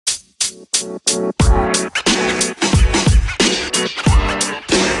All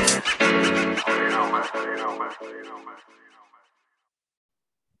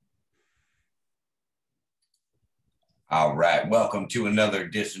right, welcome to another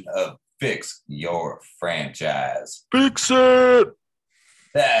edition of Fix Your Franchise. Fix it!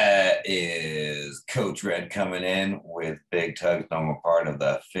 That is Coach Red coming in with Big Tug's normal part of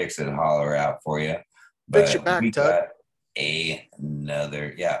the Fix It holler out for you. Fix your back, we Tug. got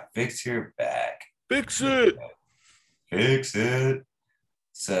fix your back. Fix it. Fix it.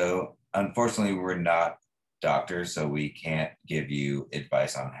 So, unfortunately, we're not doctors, so we can't give you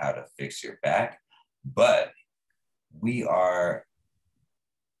advice on how to fix your back, but we are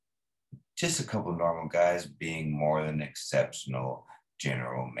just a couple of normal guys being more than exceptional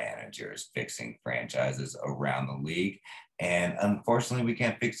general managers fixing franchises around the league. And unfortunately, we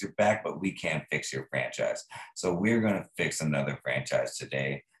can't fix your back, but we can fix your franchise. So we're going to fix another franchise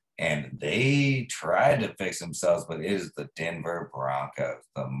today. And they tried to fix themselves, but it is the Denver Broncos,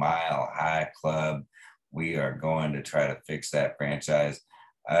 the Mile High Club. We are going to try to fix that franchise.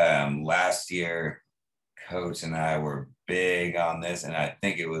 Last year, Coach and I were big on this, and I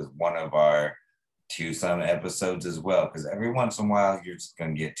think it was one of our some episodes as well, because every once in a while you're just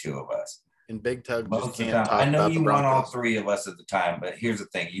going to get two of us. And Big Tug Most just of the can't time, talk I know about you the want all Broncos. three of us at the time, but here's the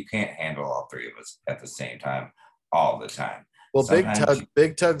thing: you can't handle all three of us at the same time all the time. Well,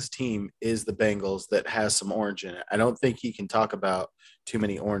 Big Tug's team is the Bengals that has some orange in it. I don't think he can talk about too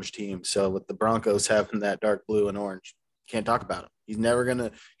many orange teams. So with the Broncos having that dark blue and orange, can't talk about him.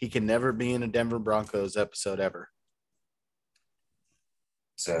 He can never be in a Denver Broncos episode ever.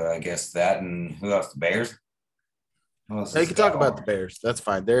 So I guess that, and who else? The Bears? You can talk about the Bears. That's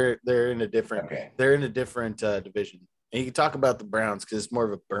fine. They're in a different division. And you can talk about the Browns because it's more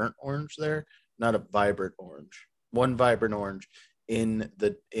of a burnt orange there, not a vibrant orange. One vibrant orange in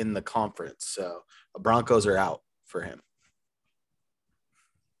the conference. So the Broncos are out for him.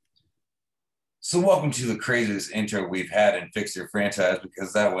 So welcome to the craziest intro we've had in Fix Your Franchise,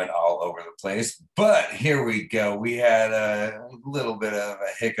 because that went all over the place. But here we go. We had a little bit of a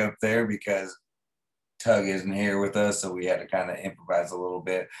hiccup there because Tug isn't here with us, so we had to kind of improvise a little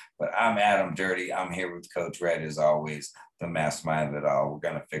bit. But I'm Adam Dirty. I'm here with Coach Red, as always, the mastermind of it all. We're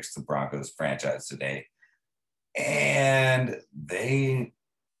going to fix the Broncos franchise today. And they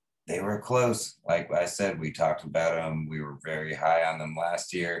were close. Like I said, we talked about them. We were very high on them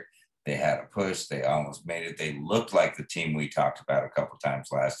last year. They had a push. They almost made it. They looked like the team we talked about a couple times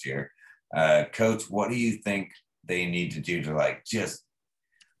last year. Coach, what do you think they need to do to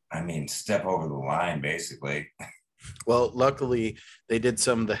step over the line, basically? Well, luckily, they did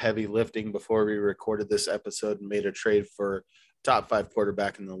some of the heavy lifting before we recorded this episode and made a trade for top 5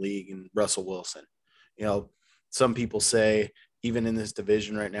 quarterback in the league and Russell Wilson. You know, some people say, even in this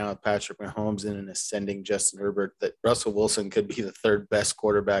division right now with Patrick Mahomes and an ascending Justin Herbert, that Russell Wilson could be the 3rd best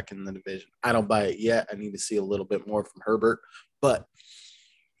quarterback in the division. I don't buy it yet. I need to see a little bit more from Herbert, but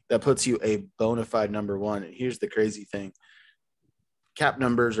that puts you a bona fide number 1. And here's the crazy thing. Cap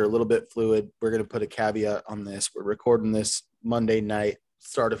numbers are a little bit fluid. We're going to put a caveat on this. We're recording this Monday night,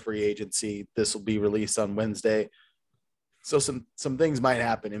 start of free agency. This will be released on Wednesday. So some things might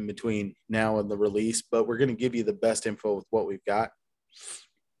happen in between now and the release, but we're going to give you the best info with what we've got.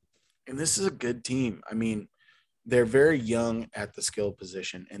 And this is a good team. I mean, they're very young at the skill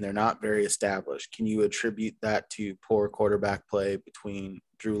position, and they're not very established. Can you attribute that to poor quarterback play between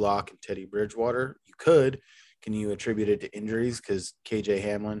Drew Lock and Teddy Bridgewater? You could. Can you attribute it to injuries? Because KJ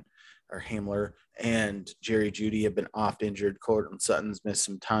Hamler and Jerry Jeudy have been oft injured. Courtland Sutton's missed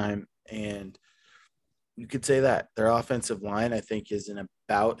some time, and you could say that their offensive line, I think, is in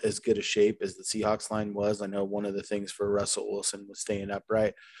about as good a shape as the Seahawks line was. I know one of the things for Russell Wilson was staying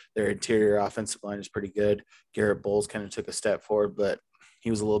upright. Their interior offensive line is pretty good. Garrett Bowles kind of took a step forward, but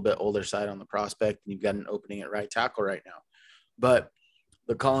he was a little bit older side on the prospect, and you've got an opening at right tackle right now. But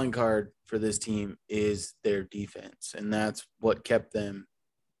the calling card for this team is their defense, and that's what kept them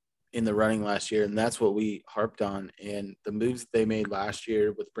in the running last year, and that's what we harped on. And the moves they made last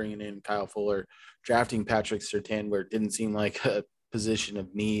year with bringing in Kyle Fuller, drafting Patrick Surtain, where it didn't seem like a position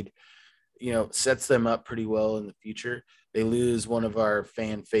of need, sets them up pretty well in the future. They lose one of our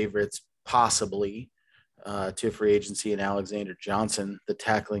fan favorites, possibly, to free agency, and Alexander Johnson, the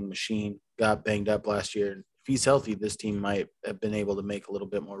tackling machine, got banged up last year. And if he's healthy, this team might have been able to make a little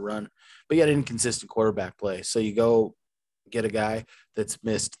bit more run. But you had inconsistent quarterback play. So you go get a guy that's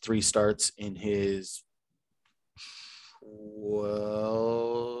missed 3 starts in his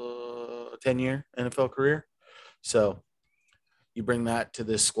 10-year NFL career. So you bring that to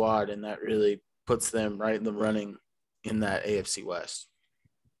this squad, and that really puts them right in the running in that AFC West.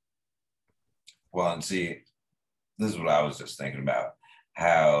 Well, and see, this is what I was just thinking about,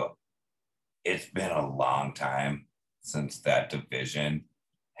 how it's been a long time since that division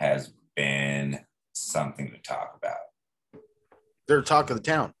has been something to talk about. They're talk of the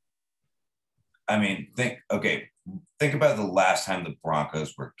town. I mean, think about the last time the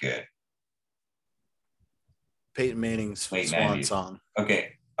Broncos were good. Peyton Manning's Late swan 90s. song.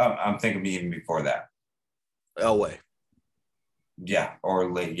 Okay, I'm thinking even before that. Elway. Yeah,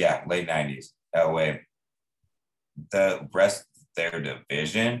 or late 90s. Elway. The rest of their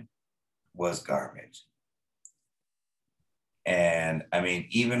division was garbage. And I mean,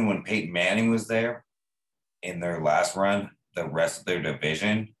 even when Peyton Manning was there in their last run, the rest of their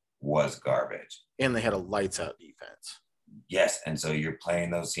division was garbage. And they had a lights out defense. Yes. And so you're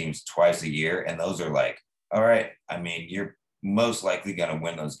playing those teams twice a year, and those are like, all right, I mean, you're most likely going to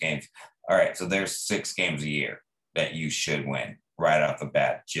win those games. All right. So there's 6 games a year that you should win right off the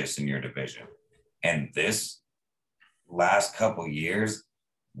bat, just in your division. And this last couple years,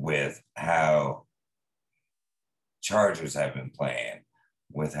 with how Chargers have been playing,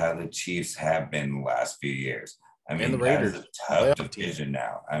 with how the Chiefs have been the last few years. I mean, the Raiders, that is a tough division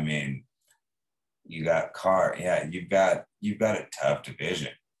now. I mean, you got Carr. Yeah, you've got a tough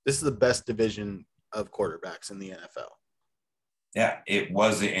division. This is the best division of quarterbacks in the NFL. Yeah, it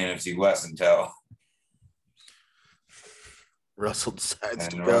was the NFC West until Russell decides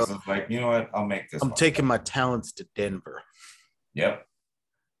and to go. Russell's like, you know what? I'll make this. I'm taking my talents to Denver. Yep,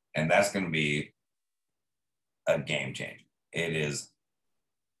 and that's going to be a game changer. It is,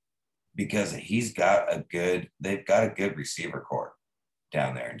 because they've got a good receiver core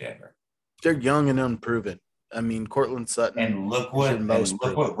down there in Denver. They're young and unproven. I mean, Cortland Sutton. And look what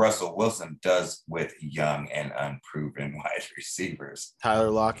Russell Wilson does with young and unproven wide receivers. Tyler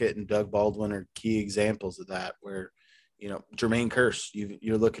Lockett and Doug Baldwin are key examples of that, where, you know, Jermaine Kearse,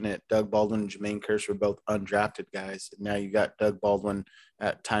 you're looking at Doug Baldwin and Jermaine Kearse were both undrafted guys. And now you got Doug Baldwin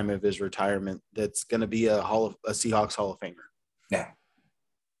at time of his retirement that's going to be a Seahawks Hall of Famer. Yeah.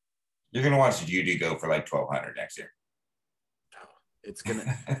 You're going to watch Judy go for like 1,200 next year. It's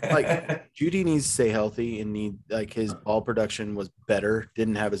gonna like Judy needs to stay healthy and his ball production was better,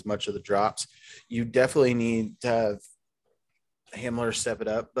 didn't have as much of the drops. You definitely need to have Hamler step it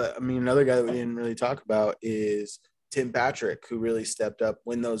up. But I mean, another guy that we didn't really talk about is Tim Patrick, who really stepped up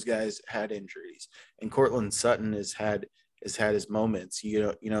when those guys had injuries. And Cortland Sutton has had his moments.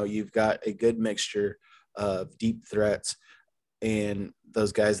 You know, you've got a good mixture of deep threats and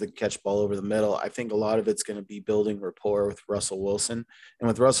those guys that catch ball over the middle. I think a lot of it's going to be building rapport with Russell Wilson. And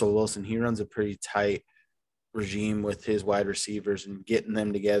with Russell Wilson, he runs a pretty tight regime with his wide receivers and getting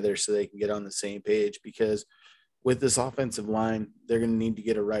them together so they can get on the same page, because with this offensive line, they're going to need to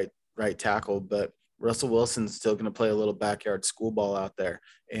get a right tackle, but Russell Wilson's still going to play a little backyard school ball out there,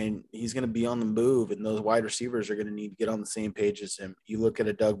 and he's going to be on the move, and those wide receivers are going to need to get on the same page as him. You look at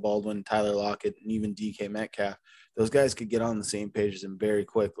a Doug Baldwin, Tyler Lockett, and even DK Metcalf, those guys could get on the same page as him very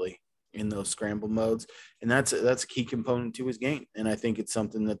quickly in those scramble modes, and that's a key component to his game, and I think it's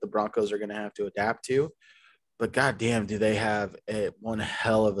something that the Broncos are going to have to adapt to. But goddamn, do they have one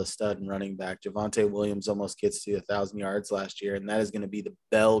hell of a stud in running back. Javonte Williams almost gets to 1,000 yards last year, and that is going to be the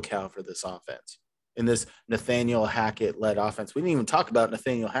bell cow for this offense. In this Nathaniel Hackett-led offense. We didn't even talk about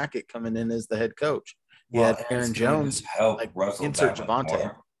Nathaniel Hackett coming in as the head coach. You had Aaron Jones help Russell insert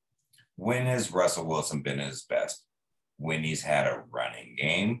Javonte. When has Russell Wilson been at his best? When he's had a running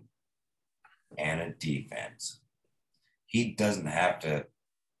game and a defense. He doesn't have to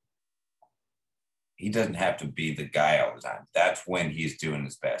be the guy all the time. That's when he's doing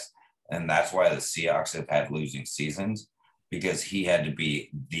his best. And that's why the Seahawks have had losing seasons, because he had to be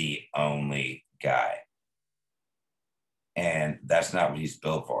the only guy. And that's not what he's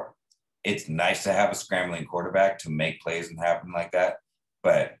built for. It's nice to have a scrambling quarterback to make plays and happen like that.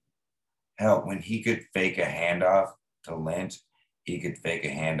 But hell, when he could fake a handoff to Lynch, he could fake a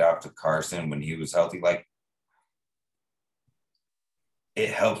handoff to Carson when he was healthy. Like, it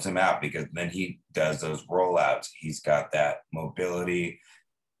helps him out, because then he does those rollouts. He's got that mobility.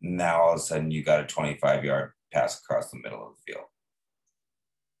 Now all of a sudden you got a 25-yard pass across the middle of the field.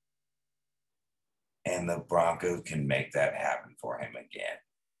 And the Broncos can make that happen for him again.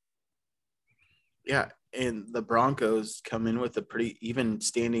 Yeah, and the Broncos come in with a pretty even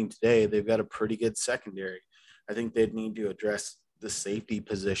standing today. They've got a pretty good secondary. I think they'd need to address the safety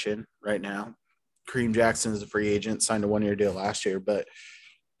position right now. Kareem Jackson is a free agent, signed a 1-year deal last year, but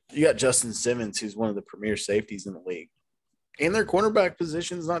you got Justin Simmons, who's one of the premier safeties in the league. And their cornerback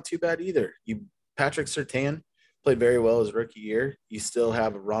position is not too bad either. Patrick Surtain played very well his rookie year. You still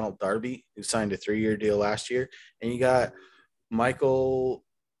have Ronald Darby, who signed a 3-year deal last year. And you got Michael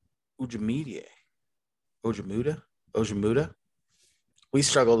Ujimide, Ojamuda. We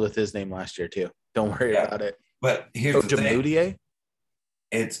struggled with his name last year too. Don't worry Yeah. about it. But here's the thing. Ojamudia?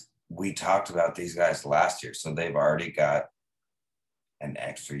 We talked about these guys last year, so they've already got an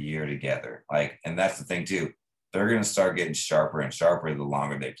extra year together. Like, and that's the thing too. They're going to start getting sharper and sharper the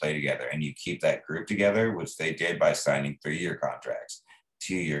longer they play together. And you keep that group together, which they did by signing 3-year contracts,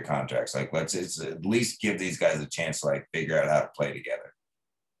 2-year contracts. Like, let's at least give these guys a chance to like figure out how to play together.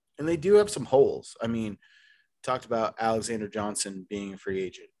 And they do have some holes. I mean, talked about Alexander Johnson being a free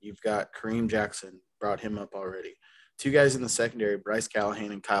agent. You've got Kareem Jackson, brought him up already. Two guys in the secondary, Bryce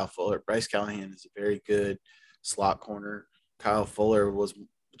Callahan and Kyle Fuller. Bryce Callahan is a very good slot corner. Kyle Fuller was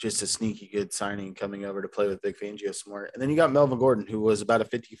just a sneaky good signing coming over to play with Vic Fangio some more. And then you got Melvin Gordon, who was about a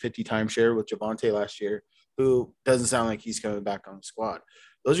 50-50 timeshare with Javonte last year, who doesn't sound like he's coming back on the squad.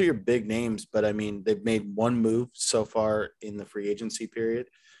 Those are your big names, but I mean, they've made one move so far in the free agency period.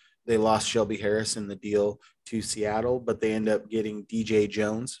 They lost Shelby Harris in the deal to Seattle, but they end up getting DJ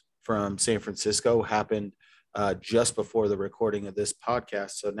Jones from San Francisco. Happened just before the recording of this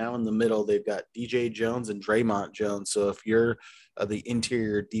podcast. So now in the middle, they've got DJ Jones and Draymond Jones. So if you're the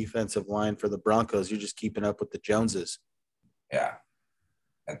interior defensive line for the Broncos, you're just keeping up with the Joneses. Yeah,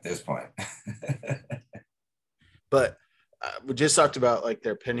 at this point. But we just talked about like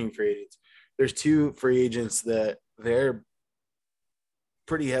their pending free agents. There's 2 free agents that they're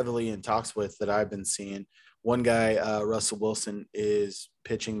pretty heavily in talks with that I've been seeing. One guy, Russell Wilson, is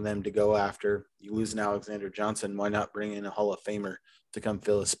pitching them to go after. You lose an Alexander Johnson, why not bring in a Hall of Famer to come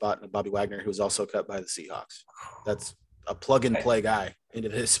fill his spot, and Bobby Wagner, who was also cut by the Seahawks. That's a plug-and-play guy into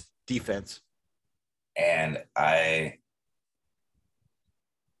this defense. And I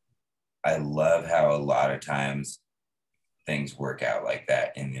love how a lot of times things work out like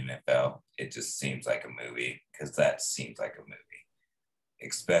that in the NFL. It just seems like a movie, because that seems like a movie.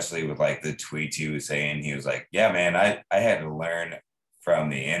 Especially with like the tweets he was saying. He was like, yeah, man, I had to learn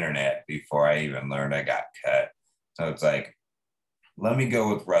from the internet before I even learned I got cut. So it's like, let me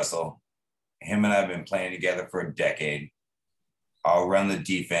go with Russell. Him and I have been playing together for a decade. I'll run the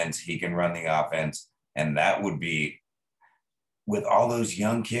defense. He can run the offense. And that would be, with all those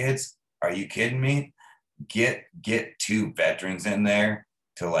young kids, are you kidding me? Get 2 veterans in there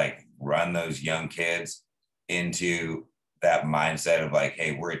to like run those young kids into that mindset of like,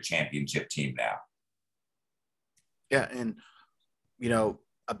 hey, we're a championship team now. Yeah, and you know,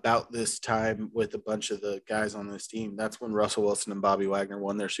 about this time with a bunch of the guys on this team, that's when Russell Wilson and Bobby Wagner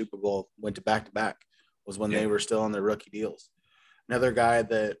won their Super Bowl, went to back-to-back, was when they were still on their rookie deals. Another guy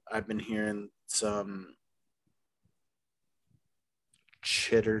that I've been hearing some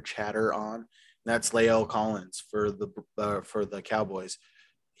chatter on, that's La'el Collins for the Cowboys.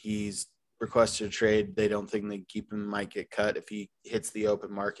 He's requested a trade. They don't think they can keep him, might get cut if he hits the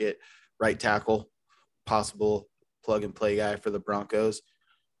open market. Right tackle, possible plug and play guy for the Broncos.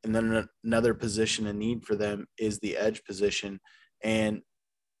 And then another position in need for them is the edge position. And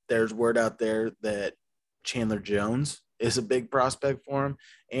there's word out there that Chandler Jones is a big prospect for him,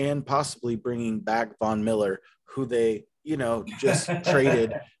 and possibly bringing back Von Miller, who they, just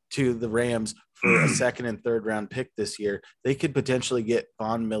traded to the Rams for a 2nd and 3rd round pick this year. They could potentially get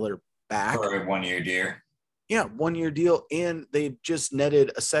Von Miller back for a 1-year deal. Yeah, 1-year deal, and they just netted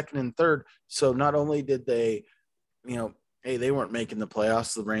a 2nd and 3rd. So not only did they, hey, they weren't making the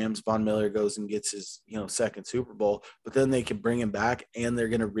playoffs. The Rams, Von Miller goes and gets his, 2nd Super Bowl, but then they can bring him back, and they're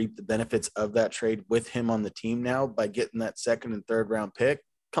going to reap the benefits of that trade with him on the team now by getting that 2nd and 3rd round pick.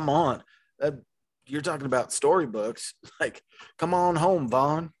 Come on, you're talking about storybooks. Like, come on home,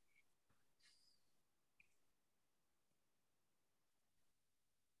 Von.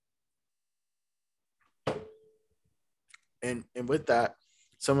 And with that,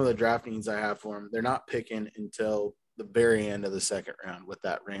 some of the draft needs I have for them, they're not picking until the very end of the 2nd round with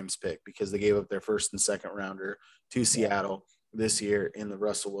that Rams pick, because they gave up their 1st and 2nd rounder to Seattle this year in the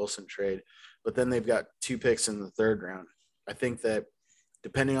Russell Wilson trade. But then they've got 2 picks in the 3rd round. I think that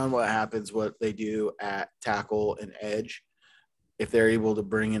depending on what happens, what they do at tackle and edge, if they're able to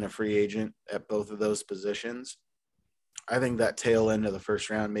bring in a free agent at both of those positions, I think that tail end of the 1st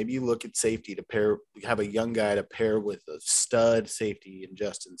round, maybe you look at safety to have a young guy to pair with a stud safety in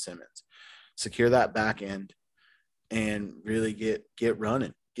Justin Simmons, secure that back end, and really get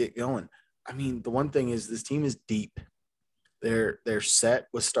running, get going. I mean, the one thing is this team is deep. They're set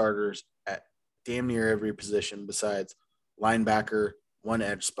with starters at damn near every position besides linebacker, 1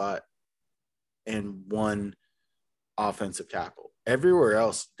 edge spot, and 1 offensive tackle. Everywhere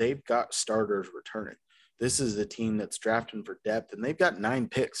else, they've got starters returning. This is a team that's drafting for depth, and they've got 9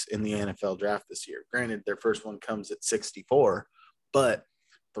 picks in the NFL draft this year. Granted, their first one comes at 64, but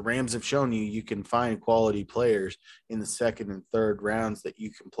the Rams have shown you can find quality players in the second and third rounds that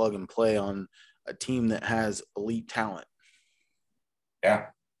you can plug and play on a team that has elite talent. Yeah.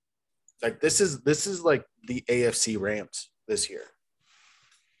 Like this is like the AFC Rams this year.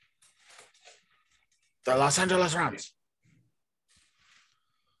 The Los Angeles Rams.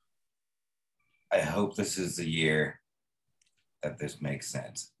 I hope this is the year that this makes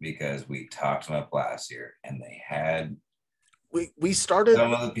sense, because we talked them up last year and they had we started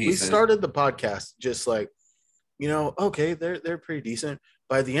some of the pieces. We started the podcast just like, okay, they're pretty decent.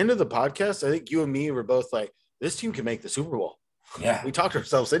 By the end of the podcast, I think you and me were both like, this team can make the Super Bowl. Yeah. We talked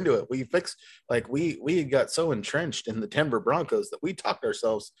ourselves into it. We fixed, like, we got so entrenched in the Denver Broncos that we talked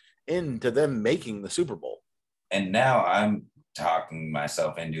ourselves into them making the Super Bowl. And now I'm talking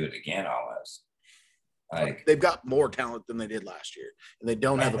myself into it again almost. Like, they've got more talent than they did last year, and they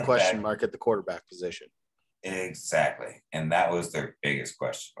don't have a question mark at the quarterback position. Exactly. And that was their biggest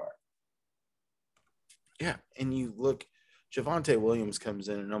question mark. Yeah. And you look, Javonte Williams comes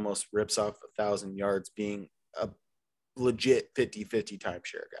in and almost rips off 1,000 yards, being a legit 50-50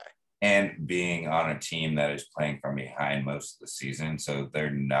 timeshare guy. And being on a team that is playing from behind most of the season. So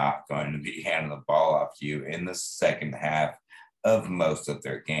they're not going to be handing the ball off to you in the second half of most of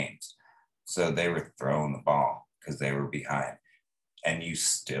their games. So they were throwing the ball because they were behind. And you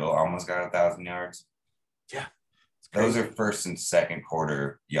still almost got 1,000 yards. Yeah. Those are first and second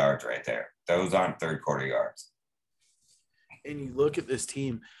quarter yards right there. Those aren't third quarter yards. And you look at this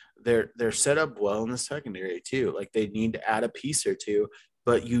team, they're set up well in the secondary too. Like, they need to add a piece or two,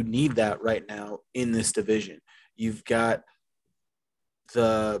 but you need that right now in this division. You've got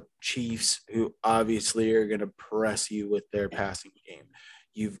the Chiefs, who obviously are going to press you with their passing game.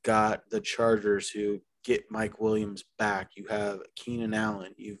 You've got the Chargers, who get Mike Williams back. You have Keenan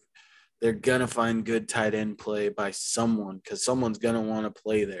Allen. They're going to find good tight end play by someone, because someone's going to want to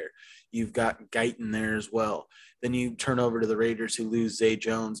play there. You've got Guyton there as well. Then you turn over to the Raiders, who lose Zay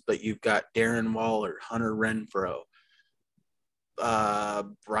Jones, but you've got Darren Waller, Hunter Renfrow,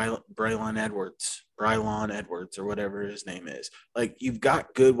 Braylon Edwards, or whatever his name is. Like, you've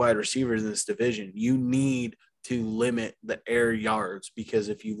got good wide receivers in this division. You need to limit the air yards, because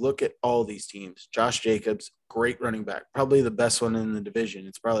if you look at all these teams, Josh Jacobs, great running back, probably the best one in the division.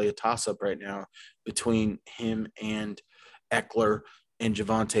 It's probably a toss-up right now between him and Eckler and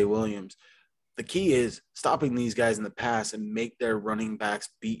Javonte Williams. The key is stopping these guys in the pass and make their running backs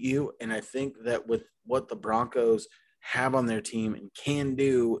beat you. And I think that with what the Broncos have on their team and can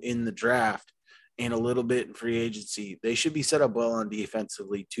do in the draft and a little bit in free agency, they should be set up well on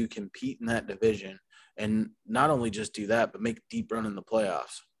defensively to compete in that division. And not only just do that, but make a deep run in the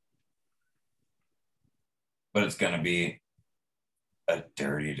playoffs. But it's going to be a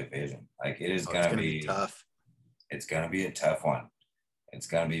dirty division. Like, it is going to be tough. It's going to be a tough one. It's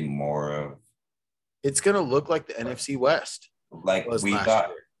going to be more of. It's going to look like the NFC West. Like we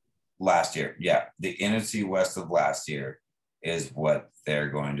thought last year. Yeah. The NFC West of last year is what they're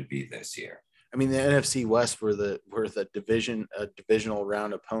going to be this year. I mean, the NFC West were the divisional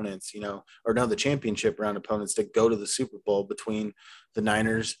round opponents, the championship round opponents to go to the Super Bowl between the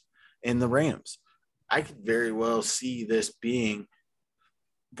Niners and the Rams. I could very well see this being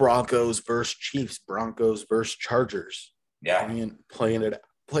Broncos versus Chiefs, Broncos versus Chargers. Yeah. Playing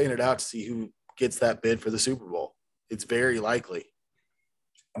it out to see who gets that bid for the Super Bowl. It's very likely.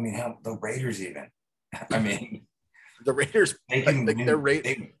 I mean, hell, the Raiders even. I mean, the Raiders,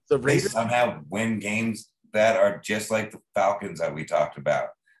 they somehow win games that are just like the Falcons that we talked about.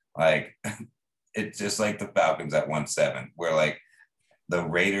 Like, it's just like the Falcons that won 7, where like the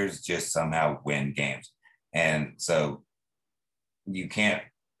Raiders just somehow win games. And so you can't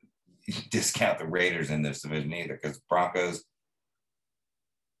discount the Raiders in this division either, because Broncos,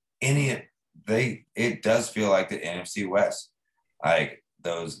 it does feel like the NFC West. Like,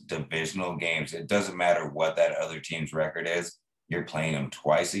 those divisional games, it doesn't matter what that other team's record is. You're playing them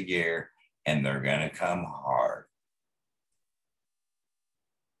twice a year, and they're going to come hard.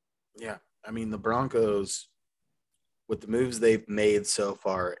 Yeah. I mean, the Broncos, with the moves they've made so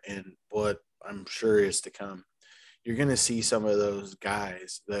far and what I'm sure is to come, you're going to see some of those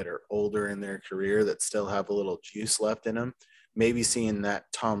guys that are older in their career that still have a little juice left in them, maybe seeing that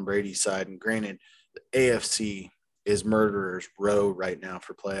Tom Brady side. And granted, the AFC is murderer's row right now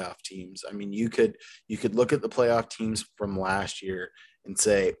for playoff teams. I mean, you could look at the playoff teams from last year and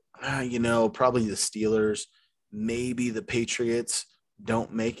say, probably the Steelers, maybe the Patriots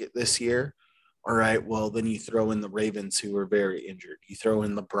don't make it this year. All right, well, then you throw in the Ravens, who are very injured. You throw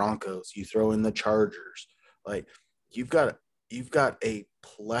in the Broncos. You throw in the Chargers. Like, you've got a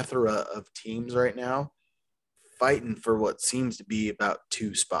plethora of teams right now fighting for what seems to be about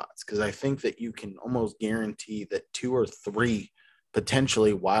 2 spots, because I think that you can almost guarantee that 2 or 3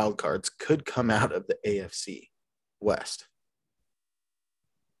 potentially wild cards could come out of the AFC West.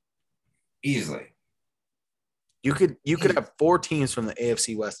 Easily. You could have 4 teams from the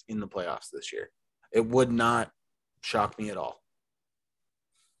AFC West in the playoffs this year. It would not shock me at all.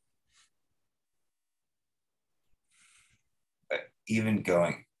 But even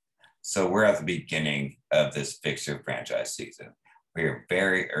going, so we're at the beginning of this fixture franchise season. We're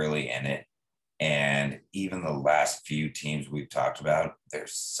very early in it. And even the last few teams we've talked about, they're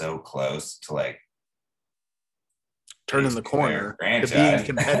so close to like turning the corner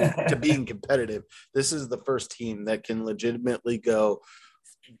to being competitive. This is the first team that can legitimately go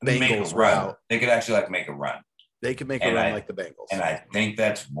Bengals route. They could actually like make a run. They could make a run like the Bengals. And I think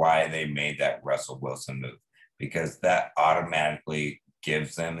that's why they made that Russell Wilson move, because that automatically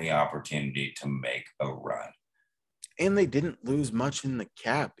gives them the opportunity to make a run. And they didn't lose much in the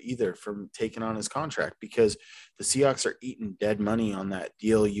cap either from taking on his contract, because the Seahawks are eating dead money on that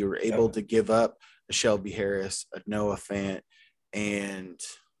deal. You were able to give up a Shelby Harris, a Noah Fant, and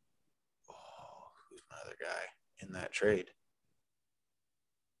who's my other guy in that trade?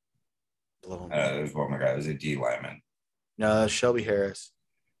 There's one more guy. It was a D lineman. No, Shelby Harris.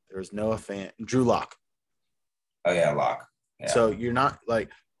 There was Noah Fant, Drew Lock. Oh yeah, Lock. Yeah. So you're not like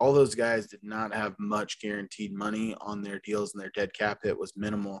all those guys did not have much guaranteed money on their deals, and their dead cap hit was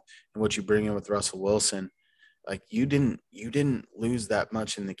minimal. And what you bring in with Russell Wilson, like you didn't lose that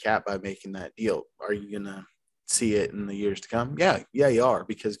much in the cap by making that deal. Are you gonna see it in the years to come? Yeah, you are,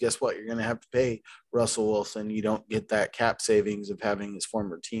 because guess what? You're gonna have to pay Russell Wilson. You don't get that cap savings of having his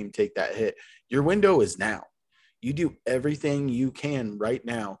former team take that hit. Your window is now. You do everything you can right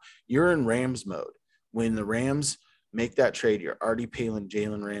now. You're in Rams mode. When the Rams make that trade, you're already paying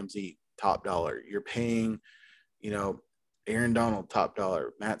Jalen Ramsey top dollar. You're paying, Aaron Donald top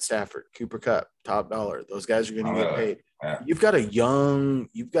dollar, Matt Stafford, Cooper Kupp top dollar. Those guys are going to get paid. Yeah. You've got a young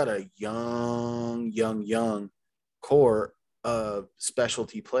core of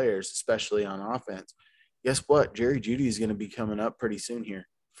specialty players, especially on offense. Guess what? Jerry Jeudy is going to be coming up pretty soon here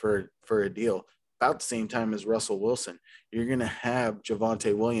for a deal. About the same time as Russell Wilson. You're going to have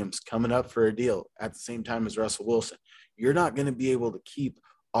Javonte Williams coming up for a deal at the same time as Russell Wilson. You're not going to be able to keep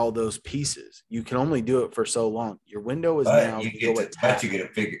all those pieces. You can only do it for so long. Your window is now. But you got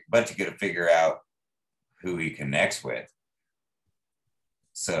to figure out who he connects with.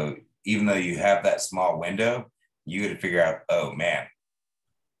 So even though you have that small window, you got to figure out, oh man,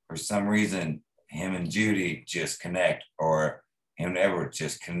 for some reason, him and Jeudy just connect, or him and Edwards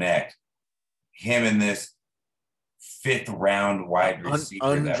just connect. Him and this 5th round wide receiver,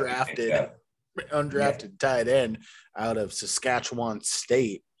 undrafted tight end out of Saskatchewan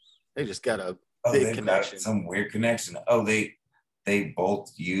State. They just got a big connection. Got some weird connection. Oh, they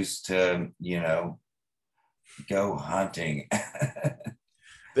both used to, go hunting.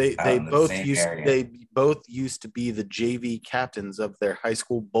 They both used to be the JV captains of their high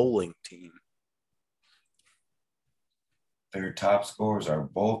school bowling team. Their top scores are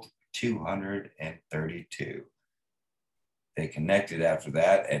both 232. They connected after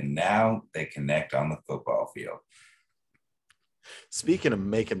that, and now they connect on the football field. Speaking of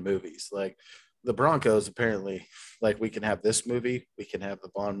making movies, like the Broncos, apparently, like we can have this movie, we can have the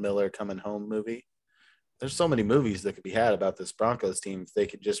Von Miller Coming Home movie. There's so many movies that could be had about this Broncos team if they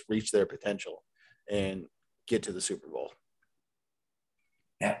could just reach their potential and get to the Super Bowl.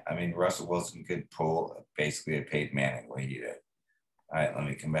 Yeah, I mean, Russell Wilson could pull basically a Peyton Manning what he did. All right, let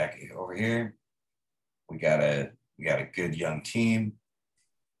me come back over here. We got a good young team.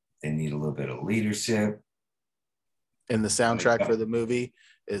 They need a little bit of leadership. And the soundtrack for the movie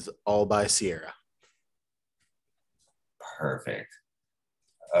is all by Sierra. Perfect.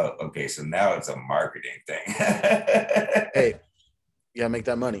 Oh, okay. So now it's a marketing thing. Hey, you gotta make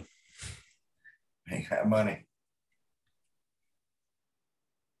that money. Make that money.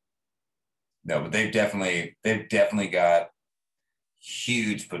 No, but they've definitely got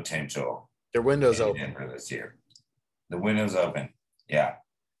huge potential. Their window's open for this year. The window's open. Yeah.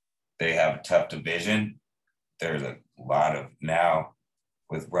 They have a tough division. There's a lot of, now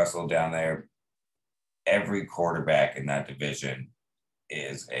with Russell down there, every quarterback in that division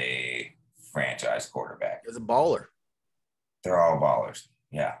is a franchise quarterback. Is a baller. They're all ballers.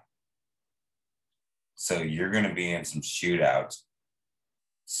 Yeah. So you're going to be in some shootouts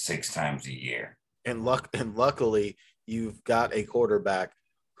 6 times a year. And luckily, you've got a quarterback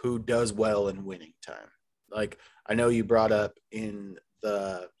who does well in winning time. Like, I know you brought up in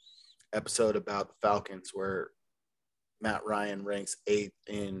the episode about the Falcons where Matt Ryan ranks 8th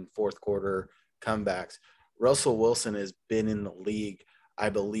in fourth quarter comebacks. Russell Wilson has been in the league, I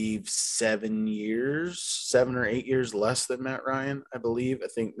believe, 7 or 8 years less than Matt Ryan, I believe. I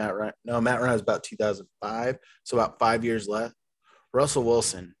think Matt Ryan was about 2005, so about 5 years less. Russell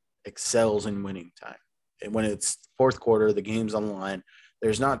Wilson excels in winning time. And when it's fourth quarter, the game's on the line,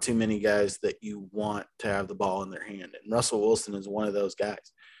 there's not too many guys that you want to have the ball in their hand. And Russell Wilson is one of those guys.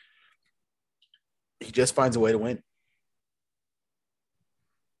 He just finds a way to win.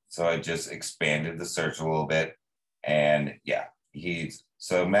 So I just expanded the search a little bit. And yeah,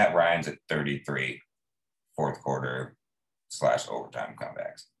 so Matt Ryan's at 33 fourth quarter / overtime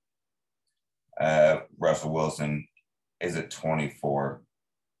comebacks. Russell Wilson is at 24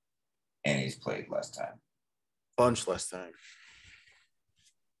 and he's played less time. Bunch less time.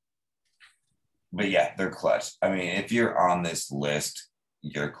 But yeah, they're clutch. I mean, if you're on this list,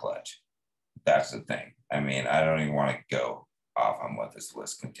 you're clutch. That's the thing. I mean, I don't even want to go off on what this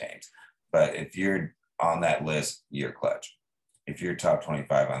list contains. But if you're on that list, you're clutch. If you're top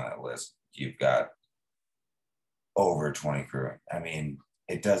 25 on that list, you've got over 20 crew. I mean,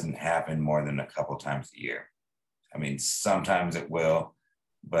 it doesn't happen more than a couple times a year. I mean, sometimes it will,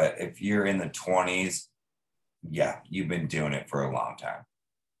 but if you're in the 20s, yeah, you've been doing it for a long time.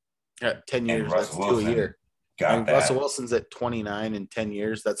 Yeah, 10 years, that's 2 a year. Russell Wilson's at 29 in 10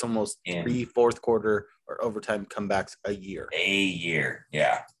 years. That's almost 3 fourth quarter or overtime comebacks a year.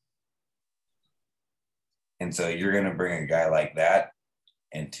 Yeah. And so you're going to bring a guy like that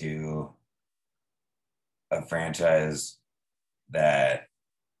into a franchise that.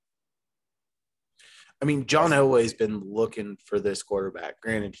 I mean, John Elway's been looking for this quarterback.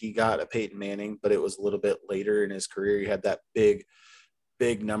 Granted, he got a Peyton Manning, but it was a little bit later in his career. He had that big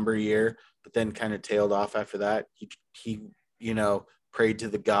number year, but then kind of tailed off after that. He prayed to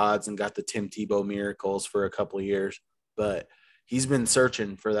the gods and got the Tim Tebow miracles for a couple of years, but he's been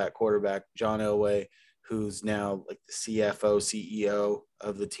searching for that quarterback. John Elway, who's now like the CFO, CEO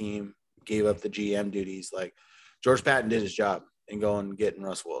of the team, gave up the GM duties. Like George Patton did his job in going and getting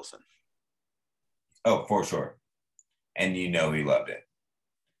Russell Wilson. Oh, for sure. And he loved it.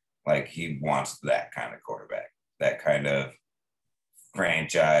 Like he wants that kind of quarterback, that kind of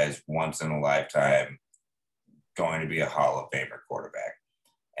franchise, once in a lifetime, going to be a Hall of Famer quarterback.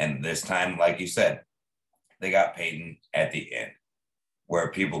 And this time, like you said, they got Peyton at the end, where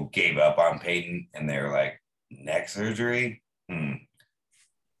people gave up on Peyton and they were like, neck surgery?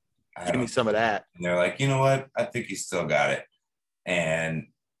 Give me some of that. And they're like, you know what? I think he's still got it. And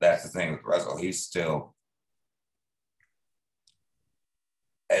that's the thing with Russell. He's still,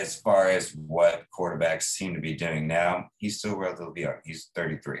 as far as what quarterbacks seem to be doing now, he's still relatively young. He's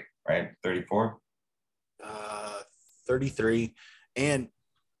 33, right? 34? 33. And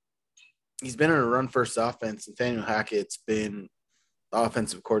he's been in a run-first offense. Nathaniel Hackett's been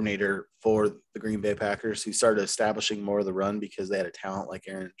offensive coordinator for the Green Bay Packers, who started establishing more of the run because they had a talent like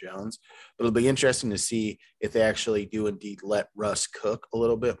Aaron Jones. But it'll be interesting to see if they actually do indeed let Russ cook a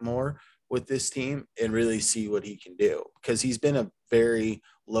little bit more with this team and really see what he can do, because he's been a very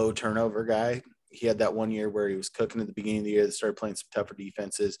low turnover guy. He had that 1 year where he was cooking at the beginning of the year. They started playing some tougher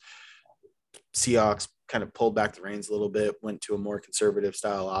defenses. Seahawks kind of pulled back the reins a little bit, went to a more conservative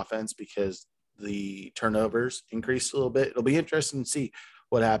style offense because the turnovers increased a little bit. It'll be interesting to see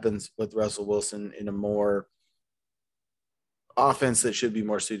what happens with Russell Wilson in a more offense that should be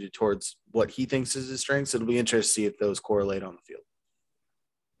more suited towards what he thinks is his strengths. It'll be interesting to see if those correlate on the field.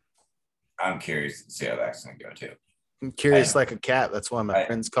 I'm curious to see how that's going to go too. I'm curious like a cat. That's why my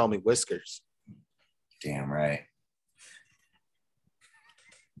friends call me Whiskers. Damn right.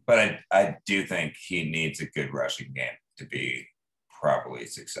 But I do think he needs a good rushing game to be properly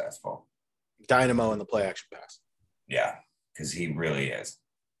successful. Dynamo in the play action pass. Yeah, because he really is.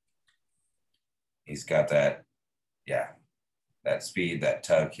 He's got that speed, that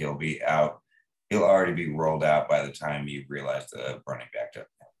tug. He'll be out. He'll already be rolled out by the time you realize the running back doesn't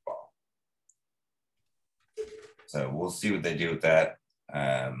have the ball. So we'll see what they do with that.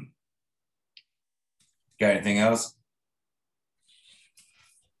 Got anything else?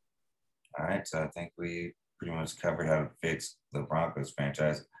 All right, so I think we pretty much covered how to fix the Broncos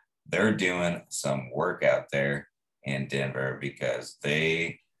franchise. They're doing some work out there in Denver because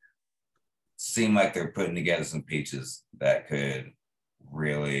they seem like they're putting together some pieces that could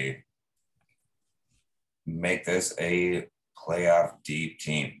really make this a playoff deep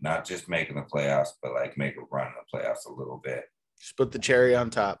team. Not just making the playoffs, but like make a run in the playoffs a little bit. Just put the cherry on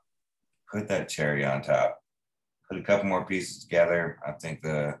top. Put that cherry on top. Put a couple more pieces together. I think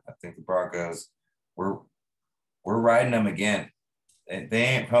the Broncos, we're riding them again. They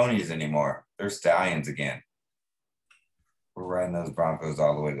ain't ponies anymore. They're stallions again. We're riding those Broncos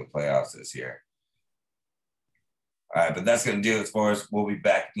all the way to the playoffs this year. All right, but that's going to do it for us. We'll be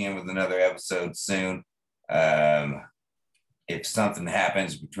back again with another episode soon. If something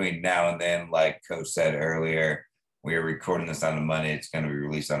happens between now and then, like Coach said earlier, we are recording this on a Monday. It's going to be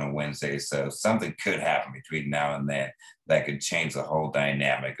released on a Wednesday. So something could happen between now and then that could change the whole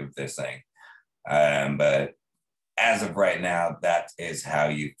dynamic of this thing. But as of right now, that is how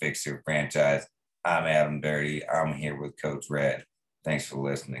you fix your franchise. I'm Adam Dirty. I'm here with Coach Red. Thanks for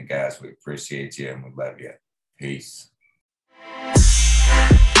listening, guys. We appreciate you and we love you. Peace.